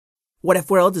What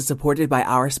If World is supported by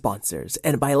our sponsors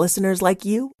and by listeners like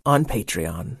you on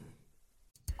Patreon.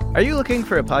 Are you looking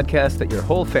for a podcast that your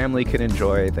whole family can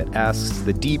enjoy that asks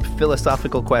the deep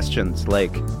philosophical questions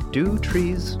like, do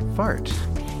trees fart?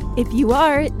 If you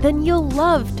are, then you'll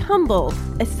love Tumble,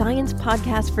 a science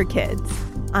podcast for kids.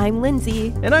 I'm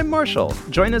Lindsay. And I'm Marshall.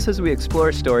 Join us as we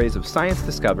explore stories of science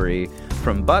discovery,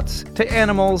 from butts to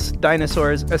animals,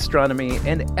 dinosaurs, astronomy,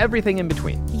 and everything in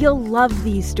between. You'll love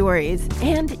these stories,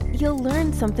 and you'll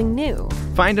learn something new.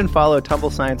 Find and follow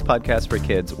Tumble Science Podcast for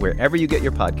Kids wherever you get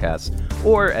your podcasts,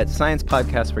 or at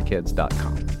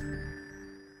sciencepodcastforkids.com.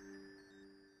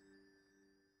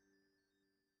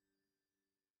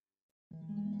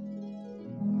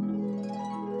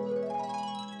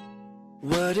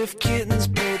 What if kittens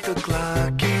played the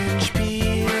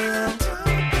glockenspiel?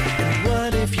 And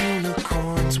what if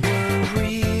unicorns were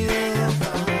real?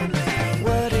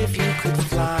 What if you could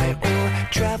fly or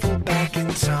travel back in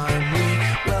time? We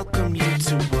welcome you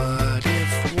to What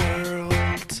If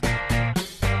World.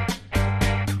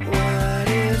 What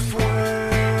If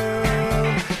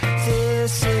World?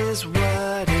 This is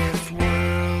What If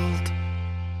World.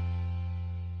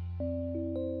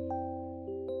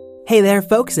 Hey there,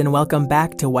 folks, and welcome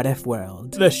back to What If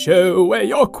World, the show where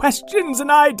your questions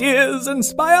and ideas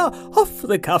inspire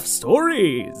off-the-cuff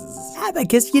stories.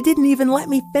 Abacus, you didn't even let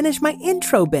me finish my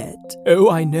intro bit. Oh,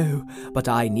 I know, but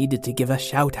I needed to give a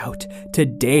shout-out to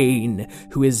Dane,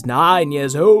 who is 9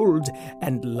 years old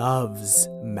and loves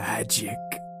magic.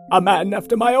 A man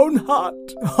after my own heart.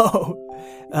 Oh,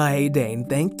 hey, Dane,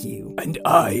 thank you. And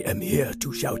I am here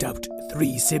to shout out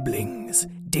 3 siblings.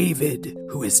 David,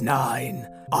 who is 9,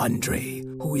 Andre,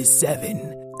 who is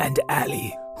 7, and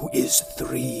Allie, who is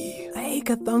 3. Hey,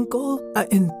 Kathunkel.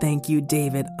 And thank you,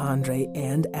 David, Andre,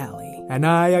 and Allie. And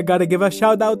I gotta give a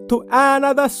shout out to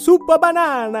Anna the Super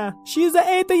Banana. She's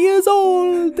 8 years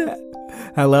old.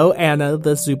 Hello, Anna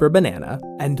the Super Banana.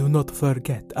 And do not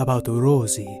forget about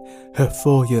Rosie, her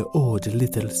 4-year-old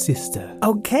little sister.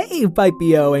 Okay,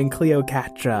 Pipio and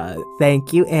Cleopatra.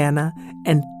 Thank you, Anna.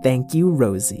 And thank you,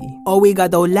 Rosie. Oh, we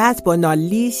got the last but not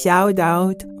least shout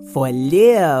out for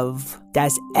Liv.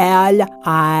 That's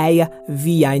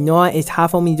L-I-V. I know it's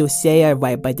hard for me to say it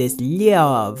right, but it's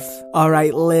Liv.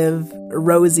 Alright, Liv,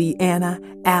 Rosie, Anna,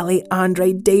 Allie,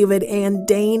 Andre, David, and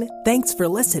Dane, thanks for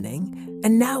listening.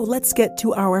 And now let's get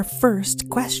to our first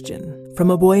question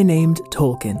from a boy named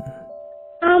Tolkien.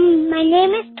 My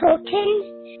name is Tolkien,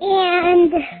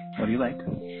 and what do you like?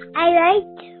 I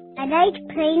like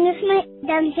playing with my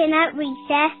dungeon at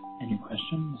recess. Any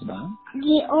questions about it?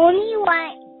 The only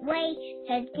way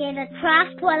to get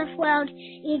across What If World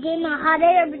is in a hot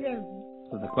air balloon.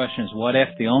 So the question is, what if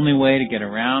the only way to get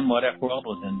around What If World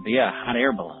was in via a hot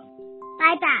air balloon?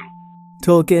 Bye-bye.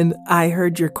 Tolkien, I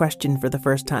heard your question for the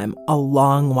first time a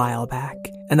long while back,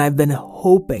 and I've been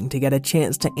hoping to get a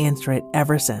chance to answer it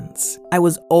ever since. I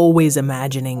was always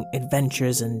imagining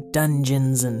adventures and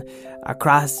dungeons and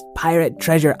across pirate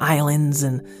treasure islands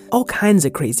and all kinds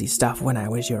of crazy stuff when I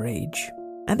was your age.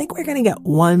 I think we're going to get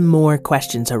one more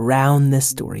question to round this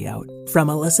story out from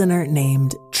a listener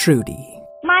named Trudy.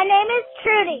 My name is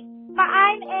Trudy.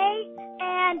 I'm 8,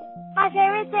 and my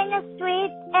favorite thing is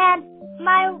sweets, and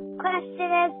my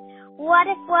question is, what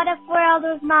if World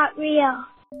was not real?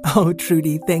 Oh,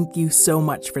 Trudy, thank you so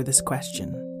much for this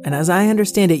question. And as I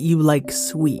understand it, you like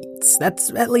sweets. That's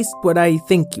at least what I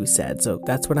think you said, so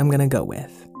that's what I'm going to go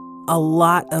with. A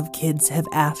lot of kids have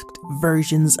asked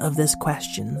versions of this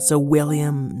question. So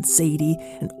William and Sadie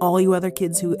and all you other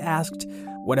kids who asked,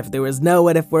 what if there was no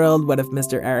What If World? What if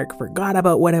Mr. Eric forgot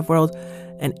about What If World?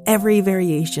 And every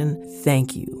variation,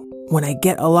 thank you. When I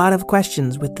get a lot of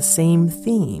questions with the same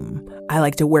theme, I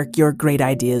like to work your great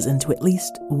ideas into at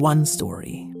least one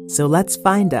story. So let's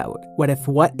find out what if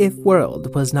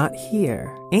World was not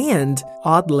here? And,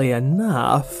 oddly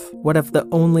enough, what if the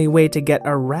only way to get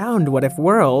around What If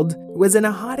World was in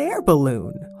a hot air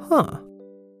balloon? Huh.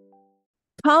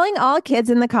 Calling all kids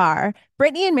in the car.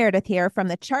 Brittany and Meredith here from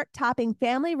the chart-topping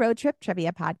Family Road Trip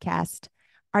Trivia Podcast.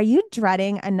 Are you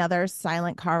dreading another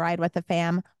silent car ride with the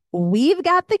fam? We've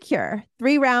got the cure.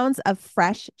 3 rounds of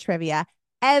fresh trivia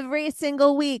every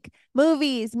single week.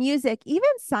 Movies, music, even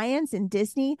science and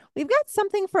Disney. We've got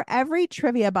something for every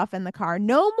trivia buff in the car.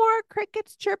 No more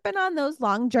crickets chirping on those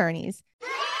long journeys.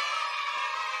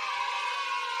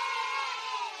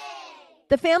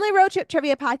 The Family Road Trip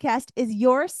Trivia Podcast is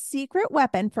your secret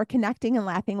weapon for connecting and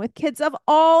laughing with kids of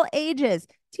all ages.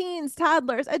 Teens,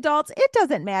 toddlers, adults, it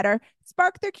doesn't matter.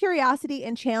 Spark their curiosity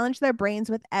and challenge their brains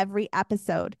with every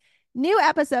episode. New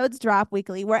episodes drop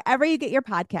weekly wherever you get your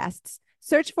podcasts.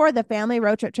 Search for the Family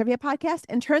Road Trip Trivia Podcast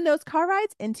and turn those car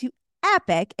rides into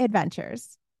epic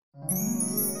adventures.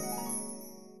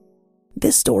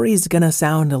 This story is gonna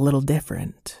sound a little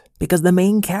different because the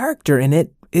main character in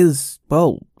it is,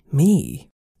 well, me.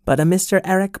 But a Mr.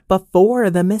 Eric before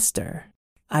the Mr.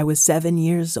 I was 7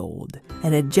 years old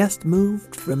and had just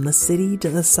moved from the city to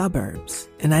the suburbs,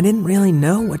 and I didn't really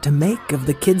know what to make of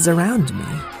the kids around me.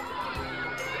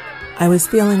 I was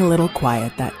feeling a little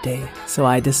quiet that day, so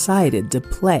I decided to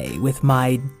play with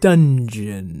my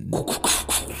dungeon.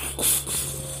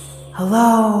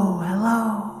 Hello,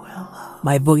 hello, hello.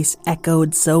 My voice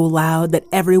echoed so loud that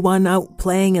everyone out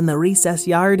playing in the recess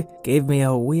yard gave me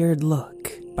a weird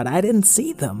look. But I didn't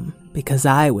see them because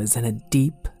I was in a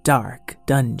deep, dark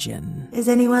dungeon. Is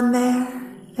anyone there?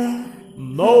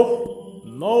 Nope.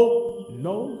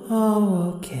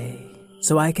 Oh, okay.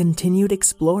 So I continued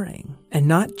exploring, and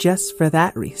not just for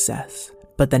that recess,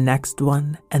 but the next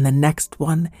one, and the next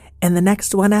one, and the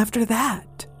next one after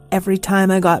that. Every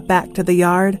time I got back to the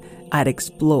yard, I'd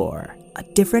explore a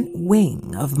different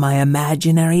wing of my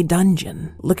imaginary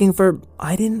dungeon, looking for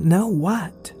I didn't know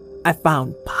what. I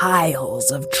found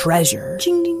piles of treasure,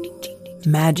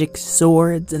 magic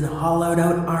swords and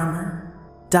hollowed-out armor,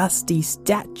 dusty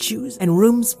statues, and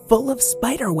rooms full of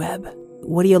spiderweb.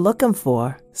 "What are you looking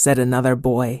for?" said another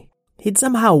boy. He'd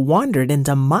somehow wandered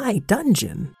into my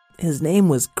dungeon. His name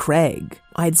was Craig.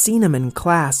 I'd seen him in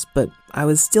class, but I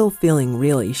was still feeling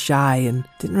really shy and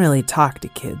didn't really talk to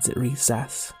kids at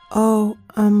recess. "Oh,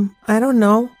 I don't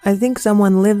know. I think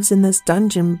someone lives in this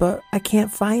dungeon, but I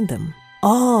can't find him."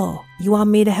 "Oh, you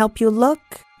want me to help you look?"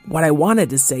 What I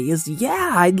wanted to say is,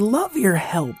 yeah, I'd love your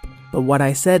help. But what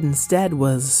I said instead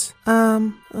was,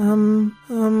 no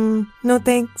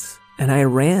thanks. And I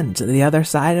ran to the other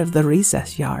side of the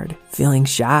recess yard, feeling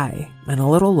shy and a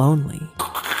little lonely.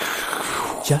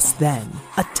 Just then,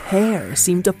 a tear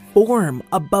seemed to form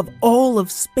above all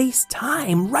of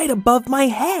space-time, right above my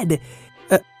head.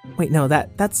 Wait, no,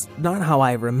 that's not how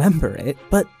I remember it,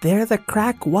 but there the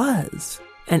crack was.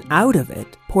 And out of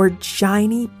it poured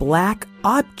shiny black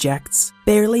objects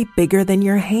barely bigger than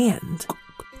your hand.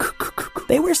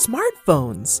 They were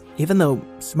smartphones, even though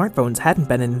smartphones hadn't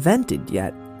been invented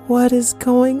yet. "What is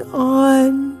going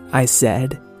on?" I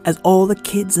said, as all the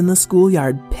kids in the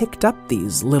schoolyard picked up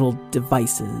these little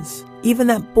devices. Even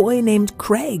that boy named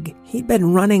Craig, he'd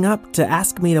been running up to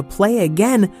ask me to play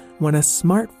again when a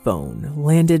smartphone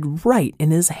landed right in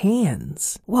his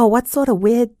hands. "Whoa, what sort of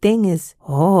weird thing is..."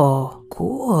 "Oh,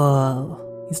 cool."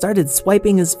 He started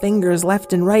swiping his fingers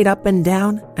left and right, up and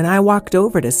down, and I walked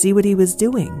over to see what he was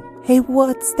doing. "Hey,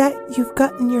 what's that you've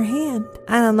got in your hand?"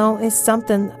 "I don't know, it's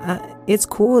something. It's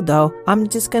cool though. I'm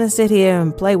just gonna sit here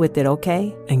and play with it,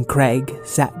 okay?" And Craig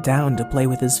sat down to play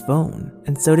with his phone,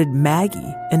 and so did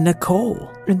Maggie, and Nicole,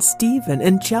 and Steven,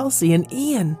 and Chelsea, and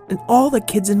Ian, and all the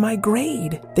kids in my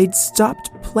grade. They'd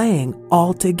stopped playing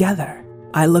altogether.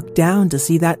 I looked down to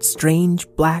see that strange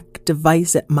black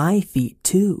device at my feet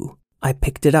too. I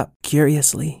picked it up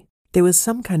curiously. There was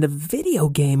some kind of video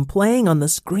game playing on the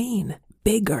screen,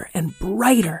 bigger and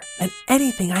brighter than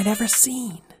anything I'd ever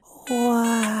seen.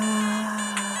 Wow.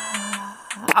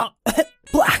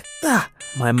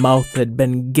 My mouth had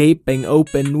been gaping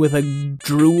open with a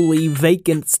drooly,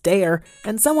 vacant stare,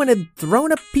 and someone had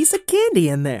thrown a piece of candy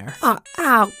in there. Oh,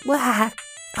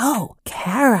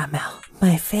 caramel,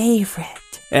 my favorite.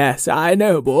 Yes, I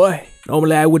know, boy.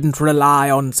 Normally I wouldn't rely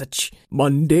on such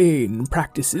mundane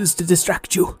practices to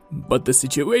distract you, but the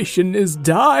situation is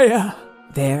dire.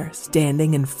 There,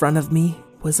 standing in front of me,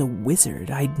 was a wizard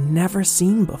I'd never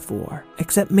seen before,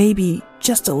 except maybe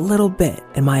just a little bit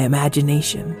in my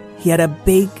imagination. He had a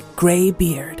big gray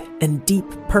beard and deep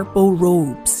purple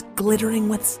robes glittering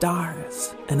with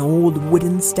stars, an old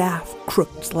wooden staff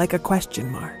crooked like a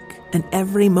question mark, and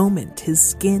every moment his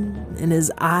skin and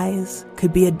his eyes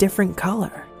could be a different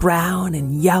color. Brown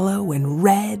and yellow and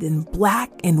red and black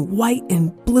and white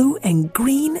and blue and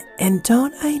green, and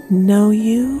don't I know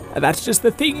you? That's just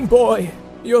the thing, boy.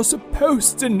 You're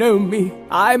supposed to know me.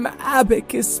 I'm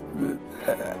Abacus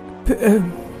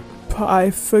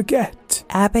Pie Forget.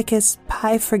 Abacus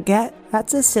Pie Forget?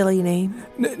 That's a silly name.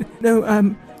 No,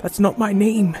 that's not my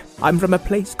name. I'm from a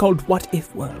place called What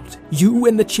If World. You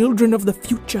and the children of the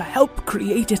future help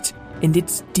create it, and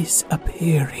it's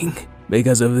disappearing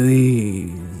because of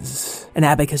these. And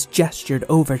Abacus gestured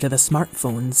over to the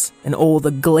smartphones and all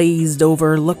the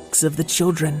glazed-over looks of the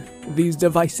children. These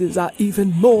devices are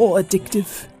even more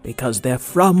addictive because they're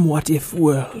from What If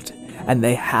World, and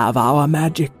they have our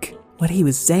magic. What he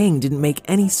was saying didn't make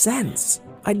any sense.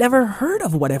 I'd never heard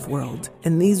of What If World,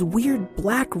 and these weird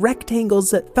black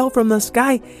rectangles that fell from the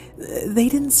sky, they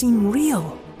didn't seem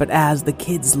real. But as the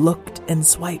kids looked and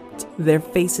swiped, their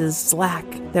faces slack,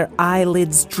 their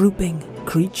eyelids drooping,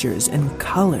 creatures and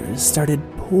colors started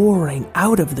pouring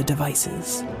out of the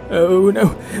devices. Oh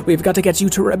no, we've got to get you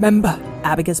to remember.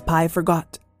 Abacus Pie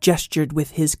forgot, gestured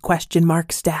with his question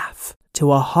mark staff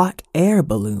to a hot air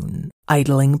balloon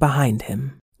idling behind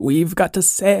him. We've got to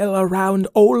sail around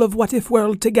all of What If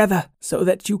World together so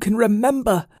that you can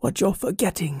remember what you're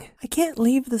forgetting. I can't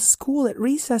leave the school at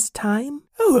recess time.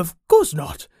 Oh, of course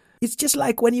not. It's just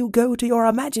like when you go to your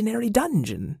imaginary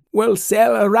dungeon. We'll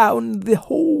sail around the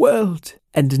whole world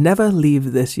and never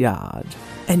leave this yard.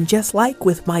 And just like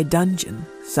with my dungeon,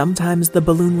 sometimes the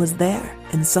balloon was there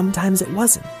and sometimes it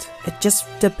wasn't. It just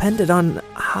depended on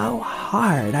how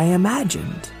hard I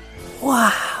imagined.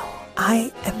 Wow,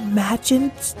 I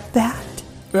imagined that?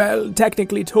 Well,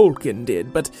 technically Tolkien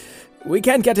did, but we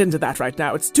can't get into that right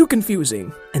now. It's too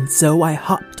confusing. And so I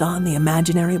hopped on the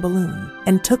imaginary balloon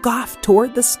and took off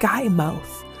toward the sky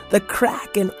mouth, the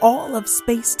crack in all of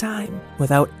space-time,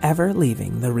 without ever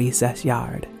leaving the recess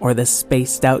yard or the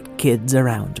spaced-out kids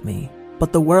around me.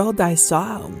 But the world I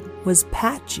saw was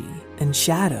patchy and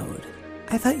shadowed.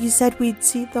 I thought you said we'd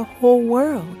see the whole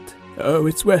world. Oh,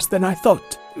 it's worse than I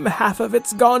thought. Half of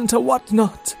it's gone to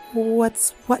whatnot.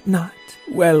 What's whatnot?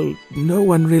 Well, no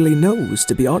one really knows,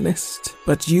 to be honest.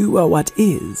 But you are what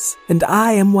is, and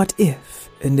I am what if.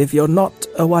 And if you're not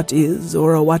a what is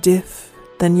or a what if,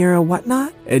 then you're a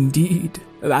whatnot? Indeed,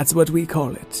 that's what we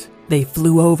call it. They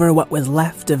flew over what was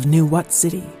left of New What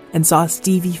City and saw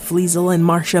Stevie Fleasel and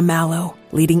Marcia Mallow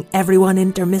leading everyone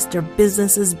into Mr.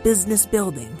 Business's business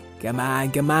building. Come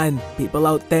on, people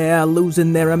out there are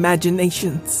losing their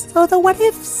imaginations. So the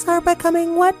what-ifs are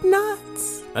becoming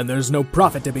what-nots. And there's no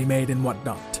profit to be made in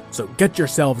whatnot, so get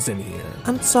yourselves in here.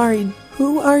 I'm sorry,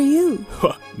 who are you?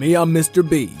 Me, I'm Mr.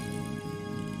 B.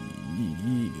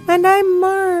 And I'm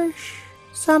Marsh.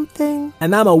 Something.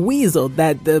 And I'm a weasel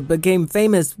that became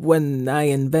famous when I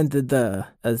invented the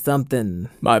something.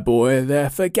 My boy, they're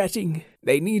forgetting.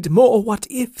 They need more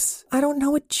what-ifs. I don't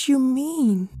know what you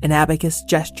mean. And Abacus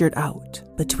gestured out.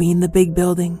 Between the big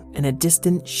building and a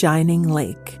distant shining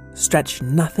lake stretched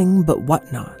nothing but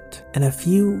whatnot. And a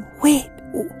few... Wait,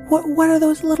 what are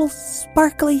those little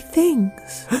sparkly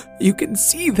things? You can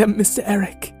see them, Mr.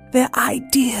 Eric. They're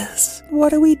ideas. What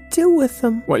do we do with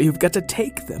them? Well, you've got to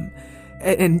take them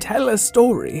and tell a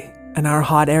story. And our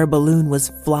hot air balloon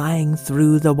was flying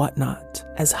through the whatnot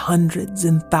as hundreds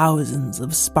and thousands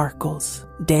of sparkles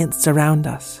danced around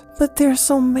us. But there's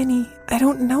so many. I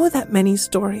don't know that many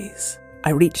stories.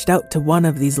 I reached out to one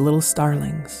of these little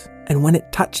starlings, and when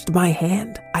it touched my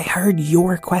hand, I heard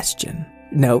your question.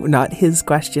 No, not his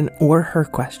question or her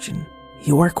question.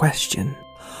 Your question.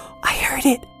 I heard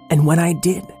it, and when I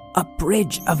did, a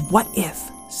bridge of what if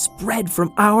spread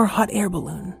from our hot air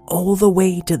balloon all the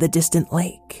way to the distant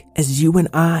lake as you and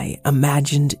I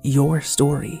imagined your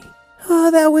story. Oh,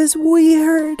 that was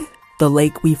weird. The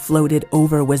lake we floated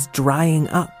over was drying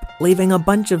up, leaving a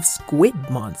bunch of squid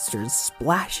monsters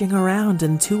splashing around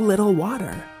in too little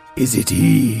water. Is it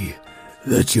he,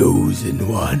 the chosen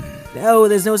one? No,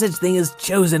 there's no such thing as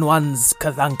chosen ones,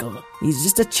 Cthuncle. He's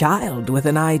just a child with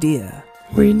an idea.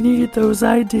 We need those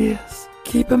ideas.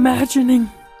 Keep imagining,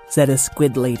 said a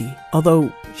squid lady.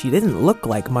 Although she didn't look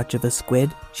like much of a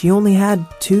squid, she only had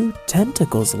 2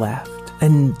 tentacles left,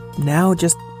 and now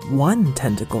just 1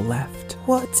 tentacle left.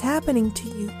 What's happening to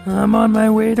you? I'm on my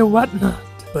way to whatnot.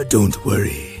 But don't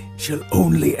worry, she'll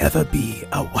only ever be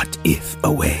a what-if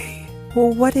away.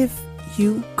 Well, what if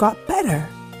you got better?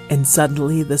 And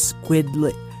suddenly the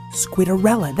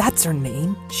Squidorella, that's her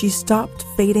name, she stopped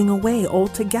fading away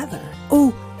altogether.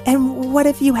 Oh, and what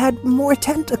if you had more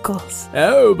tentacles?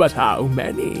 Oh, but how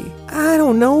many? I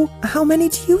don't know. How many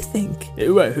do you think?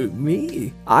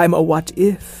 Me? I'm a what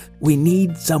if. We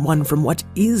need someone from What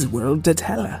Is World to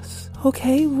tell us.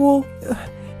 Okay, well,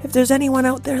 if there's anyone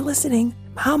out there listening,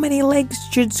 how many legs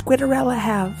should Squidorella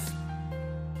have?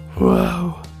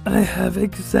 Whoa, I have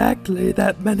exactly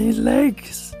that many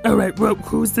legs. All right, well,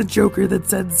 who's the joker that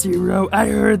said 0? I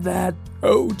heard that.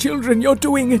 Oh, children, you're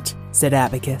doing it, said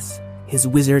Abacus. His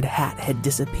wizard hat had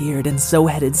disappeared, and so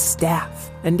had his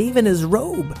staff, and even his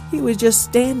robe. He was just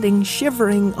standing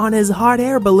shivering on his hot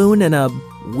air balloon in a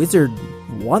wizard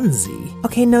onesie.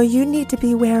 Okay, no, you need to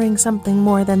be wearing something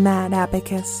more than that,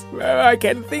 Abacus. I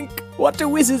can't think. What do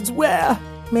wizards wear?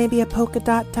 Maybe a polka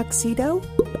dot tuxedo?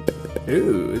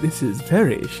 Ooh, this is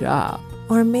very sharp.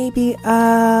 Or maybe,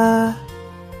 And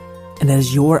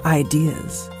as your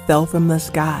ideas fell from the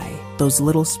sky, those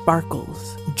little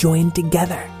sparkles joined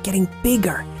together, getting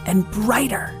bigger and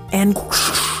brighter, and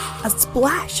a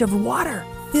splash of water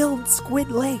filled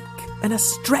Squid Lake. and a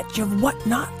stretch of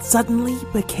whatnot suddenly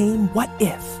became what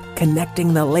if,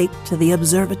 connecting the lake to the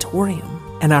observatorium,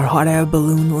 and our hot air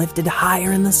balloon lifted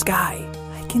higher in the sky.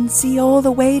 I can see all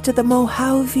the way to the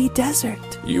Mojave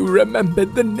Desert. You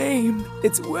remembered the name.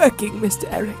 It's working,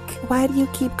 Mr. Eric. Why do you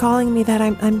keep calling me that?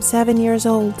 I'm 7 years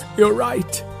old. You're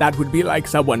right. That would be like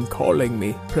someone calling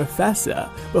me Professor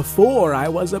before I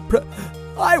was a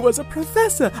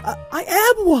professor. I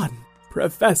am one.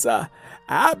 Professor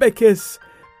Abacus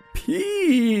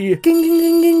P. Ging, ging,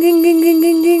 ging, ging, ging, ging, ging,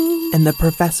 ging, ging. And the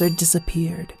professor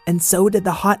disappeared, and so did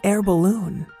the hot air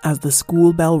balloon, as the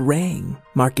school bell rang,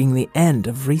 marking the end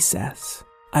of recess.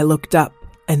 I looked up,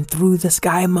 and through the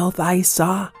sky mouth I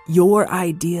saw your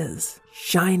ideas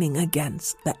shining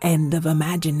against the end of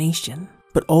imagination.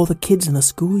 But all the kids in the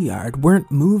schoolyard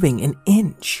weren't moving an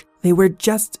inch. They were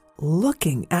just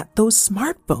looking at those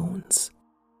smartphones.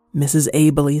 Mrs.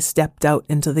 Abley stepped out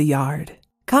into the yard.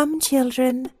 Come,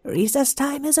 children, recess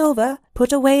time is over.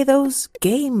 Put away those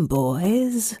Game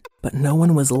Boys. But no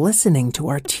one was listening to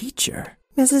our teacher.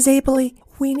 Mrs. Abley,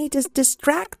 we need to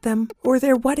distract them, or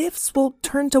their what-ifs will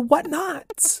turn to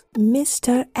what-nots.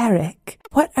 Mr. Eric,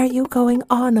 what are you going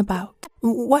on about?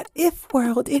 What if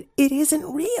world? It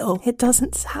isn't real. It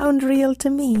doesn't sound real to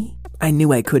me. I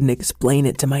knew I couldn't explain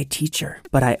it to my teacher,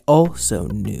 but I also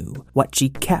knew what she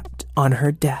kept on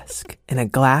her desk in a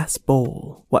glass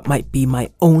bowl, what might be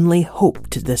my only hope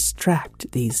to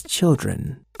distract these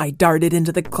children. I darted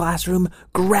into the classroom,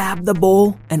 grabbed the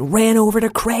bowl, and ran over to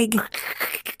Craig,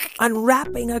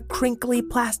 unwrapping a crinkly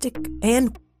plastic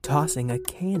and tossing a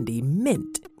candy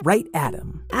mint right at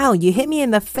him. Ow, you hit me in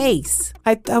the face.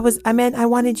 I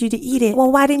wanted you to eat it.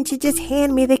 Well, why didn't you just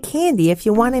hand me the candy if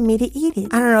you wanted me to eat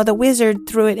it? I don't know, the wizard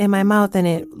threw it in my mouth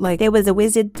and there was a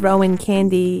wizard throwing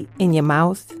candy in your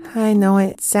mouth. I know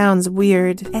it sounds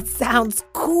weird. It sounds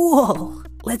cool.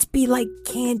 Let's be like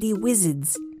candy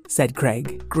wizards, said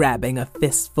Craig, grabbing a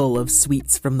fistful of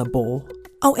sweets from the bowl.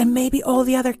 Oh, and maybe all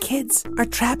the other kids are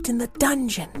trapped in the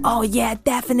dungeon. Oh yeah,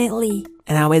 definitely.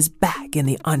 And I was back in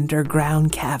the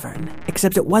underground cavern.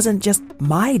 Except it wasn't just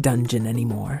my dungeon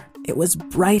anymore. It was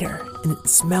brighter, and it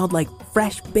smelled like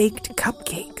fresh-baked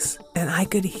cupcakes. And I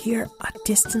could hear a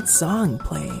distant song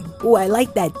playing. Ooh, I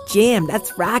like that jam.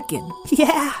 That's rockin'.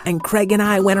 Yeah. And Craig and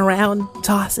I went around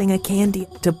tossing a candy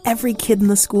to every kid in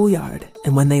the schoolyard.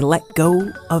 And when they let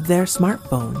go of their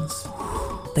smartphones,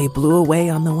 they blew away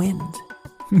on the wind.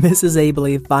 Mrs.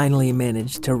 Abley finally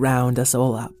managed to round us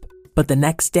all up. But the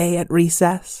next day at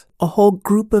recess, a whole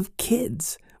group of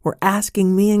kids were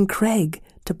asking me and Craig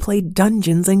to play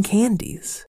Dungeons and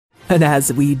Candies. And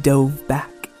as we dove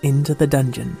back into the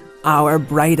dungeon, our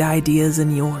bright ideas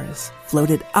and yours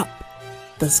floated up.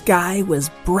 The sky was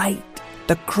bright.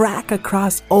 The crack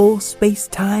across old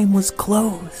space-time was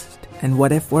closed. And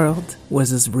What If World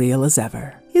was as real as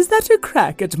ever. Is that a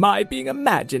crack at my being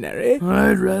imaginary?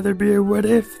 I'd rather be a what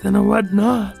if than a what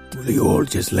not. Will you all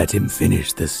just let him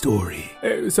finish the story?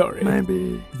 Oh, sorry.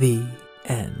 Maybe. The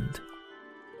end.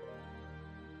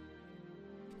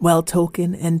 Well,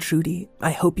 Tolkien and Trudy,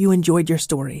 I hope you enjoyed your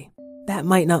story. That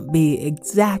might not be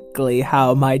exactly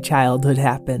how my childhood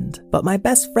happened, but my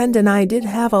best friend and I did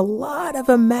have a lot of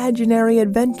imaginary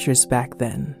adventures back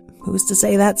then. Who's to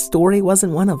say that story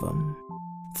wasn't one of them?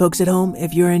 Folks at home,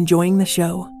 if you're enjoying the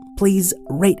show, please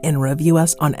rate and review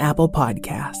us on Apple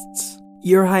Podcasts.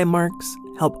 Your high marks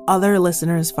help other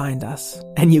listeners find us,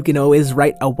 and you can always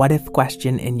write a what if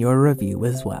question in your review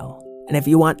as well. And if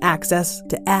you want access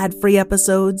to ad-free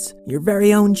episodes, your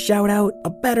very own shout-out, a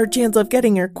better chance of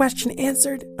getting your question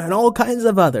answered, and all kinds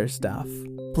of other stuff,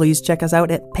 please check us out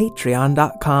at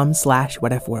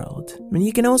patreon.com/whatifworld. And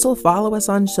you can also follow us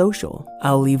on social.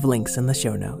 I'll leave links in the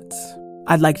show notes.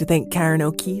 I'd like to thank Karen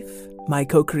O'Keefe, my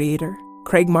co-creator,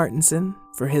 Craig Martinson,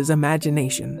 for his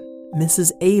imagination,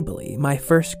 Mrs. Abley, my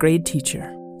first grade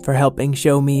teacher, for helping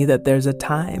show me that there's a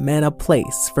time and a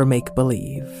place for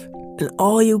make-believe, and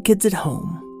all you kids at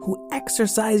home who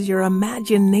exercise your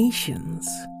imaginations,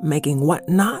 making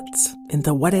what-nots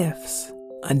into what-ifs.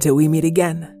 Until we meet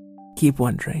again, keep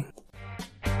wondering.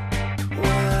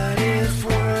 What if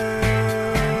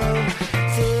world?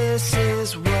 This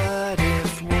is